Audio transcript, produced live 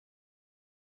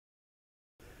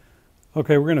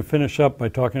Okay, we're going to finish up by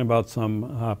talking about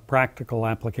some practical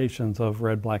applications of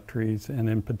red-black trees, and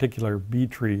in particular B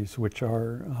trees, which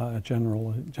are a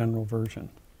general version.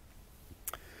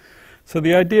 So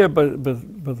the idea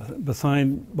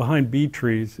behind B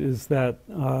trees is that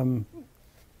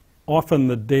often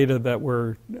the data that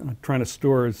we're trying to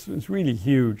store is really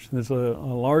huge. There's a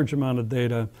large amount of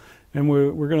data, and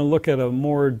we're going to look at a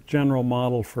more general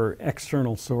model for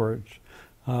external storage,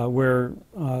 where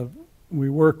we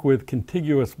work with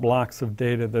contiguous blocks of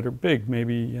data that are big,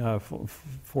 maybe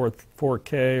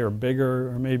 4K or bigger,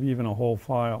 or maybe even a whole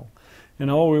file. And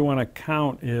all we want to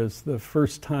count is the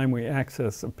first time we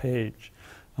access a page,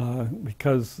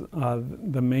 because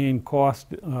the main cost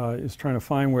is trying to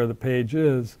find where the page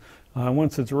is.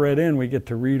 Once it's read in, we get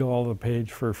to read all the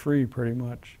page for free, pretty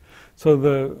much. So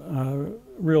the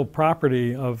real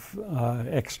property of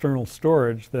external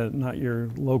storage, that not your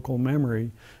local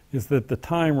memory, is that the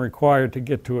time required to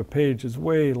get to a page is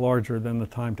way larger than the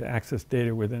time to access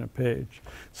data within a page.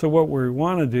 So what we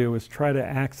want to do is try to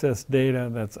access data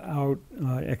that's out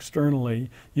externally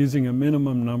using a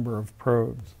minimum number of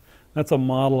probes. That's a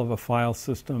model of a file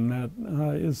system that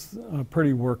is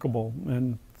pretty workable,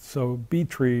 and so B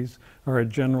trees are a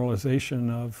generalization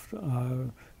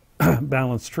of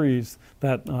balanced trees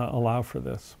that allow for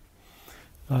this.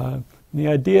 The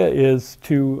idea is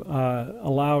to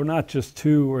allow not just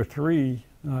 2 or 3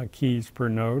 keys per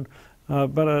node,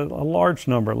 but a large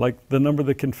number, like the number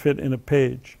that can fit in a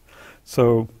page.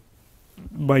 So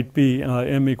might be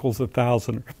m equals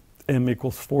 1,000, or m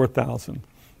equals 4,000.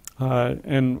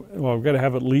 And well, we've got to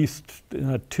have at least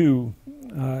 2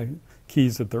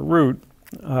 keys at the root.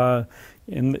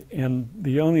 And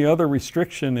the only other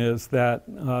restriction is that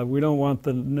we don't want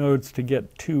the nodes to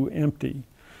get too empty.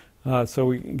 So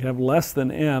we can have less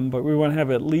than m, but we want to have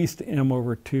at least m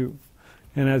over 2.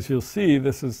 And as you'll see,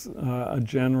 this is a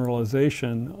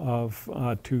generalization of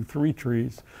 2-3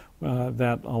 trees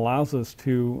that allows us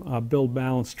to build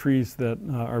balanced trees that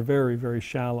are very, very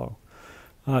shallow.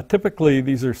 Typically,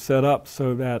 these are set up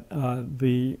so that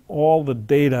all the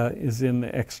data is in the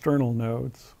external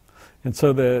nodes. And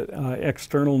so the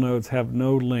external nodes have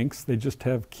no links, they just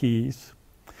have keys.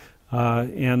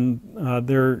 And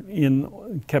they're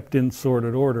kept in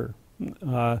sorted order.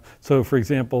 So for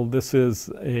example, this is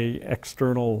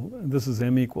this is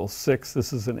m equals 6,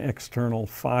 this is an external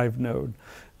 5 node.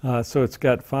 So it's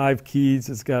got 5 keys,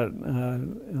 it's got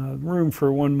room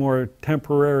for one more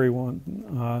temporary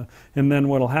one. And then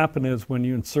what'll happen is when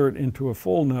you insert into a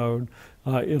full node,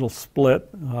 it'll split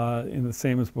in the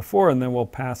same as before, and then we'll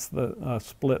pass the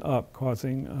split up,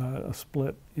 causing a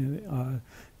split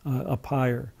up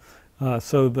higher.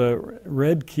 So the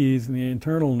red keys in the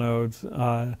internal nodes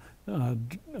are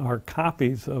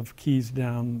copies of keys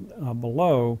down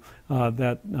below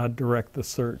that direct the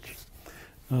search.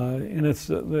 And that's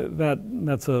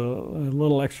a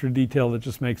little extra detail that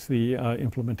just makes the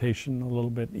implementation a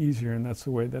little bit easier, and that's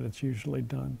the way that it's usually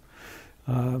done.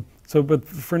 But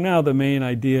for now, the main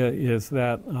idea is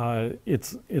that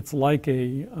it's like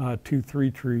a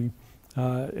 2-3 tree,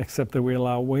 except that we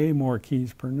allow way more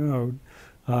keys per node.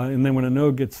 And then when a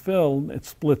node gets filled, it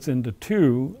splits into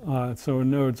 2, so a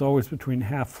node's always between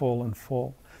half full and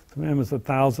full. So m is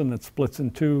 1,000, it splits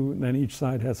in 2, and then each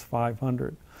side has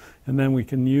 500. And then we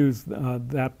can use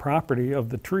that property of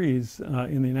the trees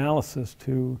in the analysis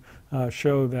to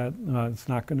show that it's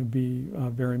not going to be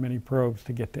very many probes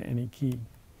to get to any key.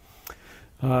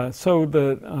 So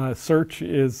the search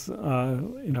is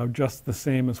just the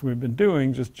same as we've been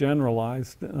doing, just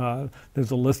generalized.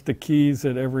 There's a list of keys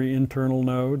at every internal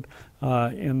node,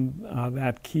 and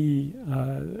that key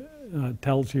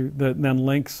tells you that then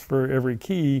links for every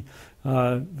key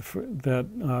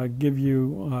that give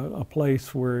you a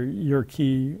place where your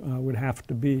key would have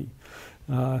to be.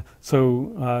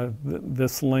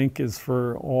 This link is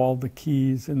for all the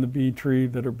keys in the B tree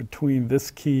that are between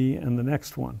this key and the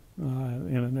next one.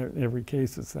 In every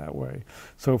case it's that way.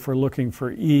 So if we're looking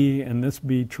for E in this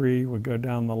B tree, we'd go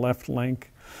down the left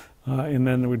link, and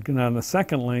then we'd go down the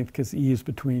second link because E is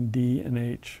between D and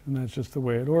H, and that's just the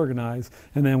way it organized.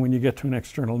 And then when you get to an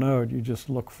external node, you just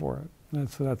look for it.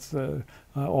 That's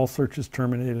all searches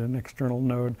terminate at an external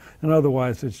node, and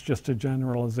otherwise it's just a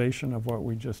generalization of what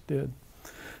we just did.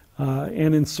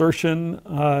 And insertion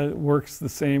works the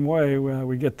same way.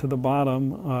 We get to the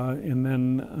bottom and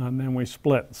then we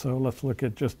split. So let's look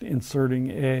at just inserting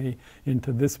A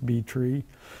into this B tree.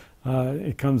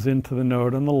 It comes into the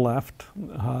node on the left,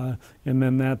 and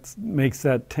then that makes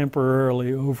that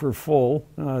temporarily over full.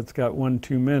 It's got one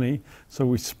too many, so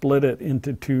we split it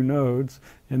into two nodes,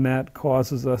 and that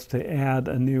causes us to add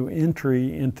a new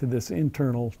entry into this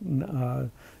internal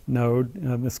node.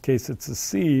 In this case, it's a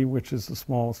C, which is the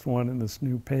smallest one in this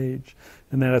new page,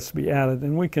 and that has to be added.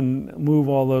 And we can move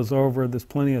all those over. There's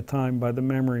plenty of time by the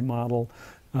memory model.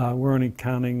 We're only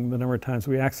counting the number of times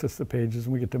we access the pages,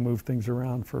 and we get to move things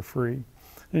around for free.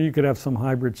 And you could have some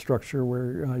hybrid structure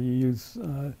where you use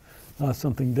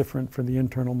something different for the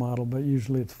internal model, but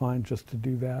usually it's fine just to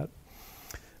do that.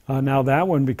 Now that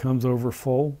one becomes over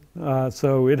full,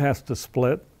 so it has to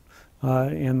split,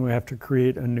 and we have to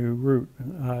create a new root,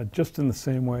 just in the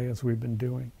same way as we've been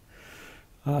doing.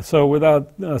 So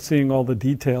without seeing all the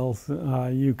details,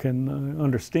 you can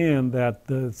understand that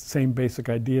the same basic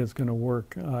idea is going to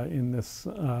work in this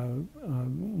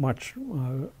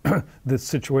this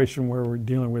situation where we're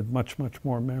dealing with much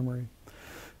more memory.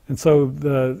 And so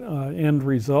the end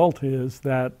result is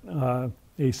that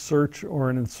a search or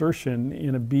an insertion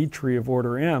in a B tree of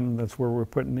order m, that's where we're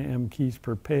putting the m keys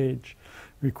per page,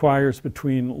 requires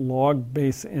between log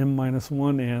base m minus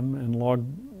 1n and log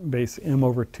base m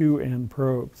over 2n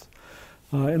probes.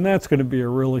 And that's going to be a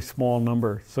really small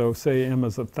number. So say m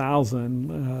is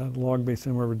 1,000, log base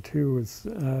m over 2 is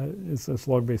this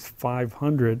log base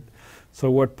 500.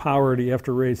 So what power do you have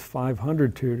to raise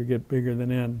 500 to get bigger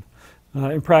than n?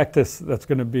 In practice, that's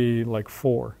going to be like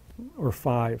 4 or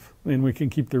 5. And we can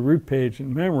keep the root page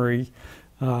in memory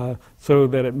so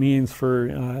that it means for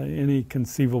any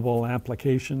conceivable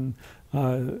application,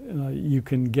 you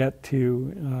can get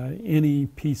to any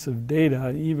piece of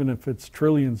data, even if it's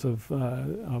trillions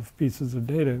of pieces of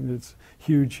data. It's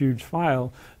huge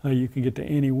file. You can get to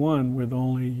any one with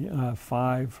only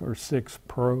 5 or 6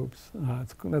 probes.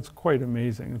 That's quite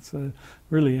amazing. It's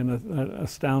really an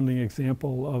astounding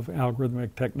example of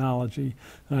algorithmic technology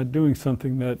doing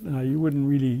something that you wouldn't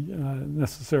really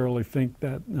necessarily think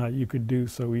that you could do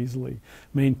so easily.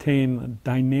 Maintain a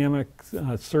dynamic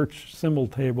search symbol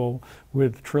table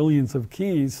with trillions of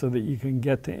keys so that you can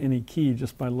get to any key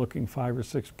just by looking 5 or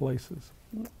 6 places.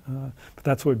 But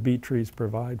that's what B trees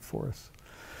provide for us.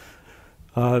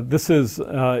 This is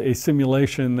a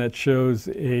simulation that shows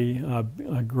a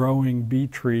growing B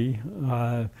tree.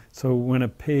 So when a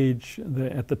page,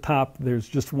 at the top, there's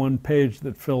just one page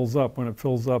that fills up. When it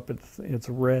fills up, it's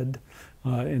red,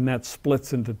 and that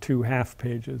splits into 2 half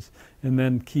pages. And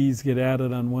then keys get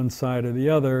added on one side or the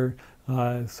other.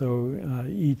 So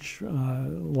each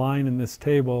line in this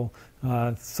table,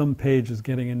 some page is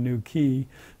getting a new key,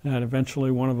 and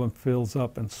eventually one of them fills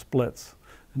up and splits.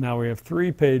 Now we have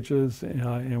 3 pages,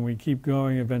 and we keep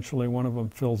going. Eventually one of them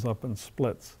fills up and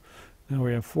splits. Now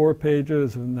we have 4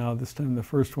 pages, and now this time the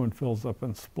first one fills up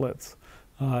and splits,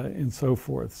 and so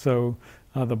forth. So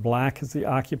the black is the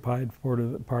occupied part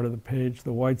of the page,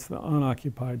 the white's the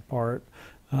unoccupied part,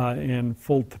 and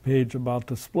full page about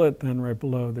to split, then right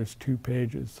below there's 2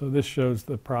 pages. So this shows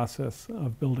the process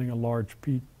of building a large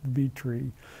B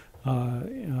tree.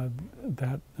 And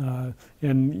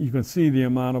you can see the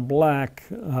amount of black.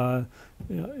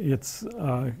 It's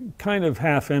kind of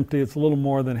half empty. It's a little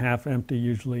more than half empty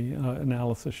usually,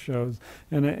 analysis shows.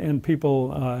 And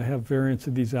people have variants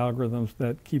of these algorithms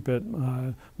that keep it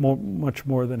much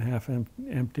more than half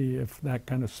empty if that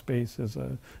kind of space is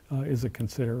a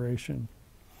consideration.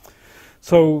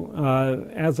 So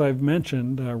as I've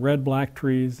mentioned, red-black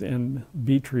trees and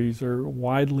B trees are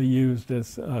widely used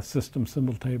as system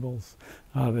symbol tables.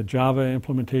 The Java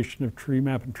implementation of tree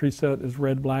map and tree set is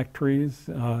red-black trees.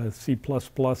 C++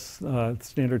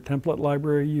 standard template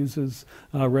library uses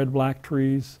red-black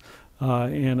trees.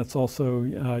 And it's also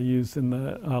used in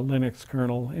the Linux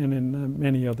kernel and in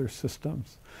many other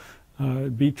systems.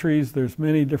 B trees, there's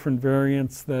many different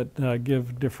variants that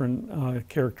give different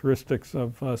characteristics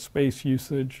of space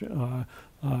usage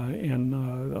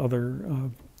and other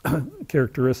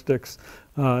characteristics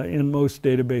in most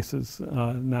databases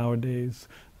nowadays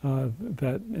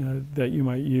that you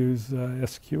might use.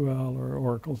 SQL or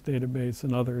Oracle's database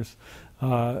and others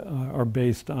are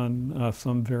based on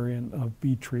some variant of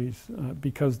B trees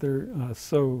because they're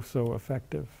so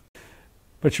effective.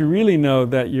 But you really know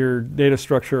that your data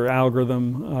structure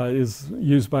algorithm is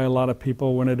used by a lot of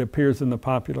people when it appears in the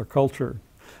popular culture.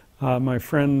 My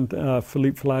friend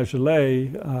Philippe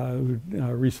Flageolet, who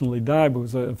recently died, but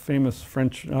was a famous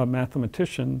French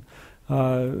mathematician,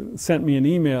 sent me an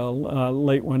email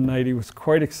late one night. He was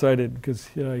quite excited because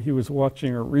he was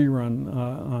watching a rerun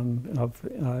of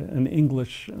an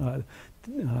English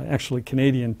actually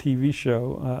Canadian TV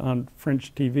show on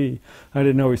French TV. I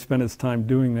didn't know he spent his time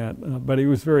doing that, but he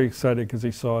was very excited because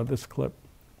he saw this clip.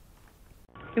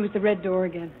 It was the red door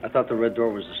again. I thought the red door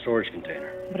was the storage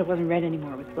container. But it wasn't red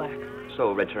anymore, it was black.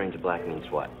 So red turning to black means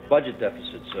what? Budget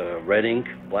deficits, red ink,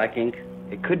 black ink.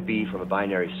 It could be from a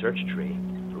binary search tree.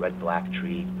 The red-black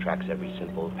tree tracks every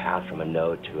simple path from a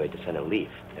node to a descendant leaf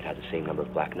that has the same number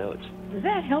of black nodes. Does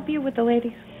that help you with the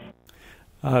ladies?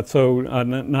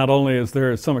 Not only is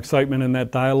there some excitement in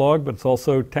that dialogue, but it's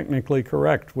also technically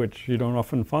correct, which you don't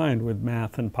often find with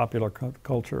math and popular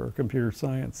culture or computer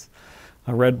science.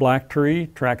 A red-black tree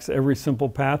tracks every simple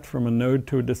path from a node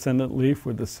to a descendant leaf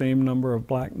with the same number of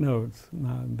black nodes.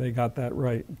 They got that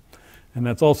right. And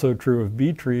that's also true of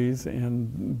B trees,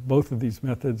 and both of these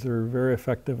methods are very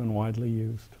effective and widely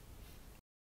used.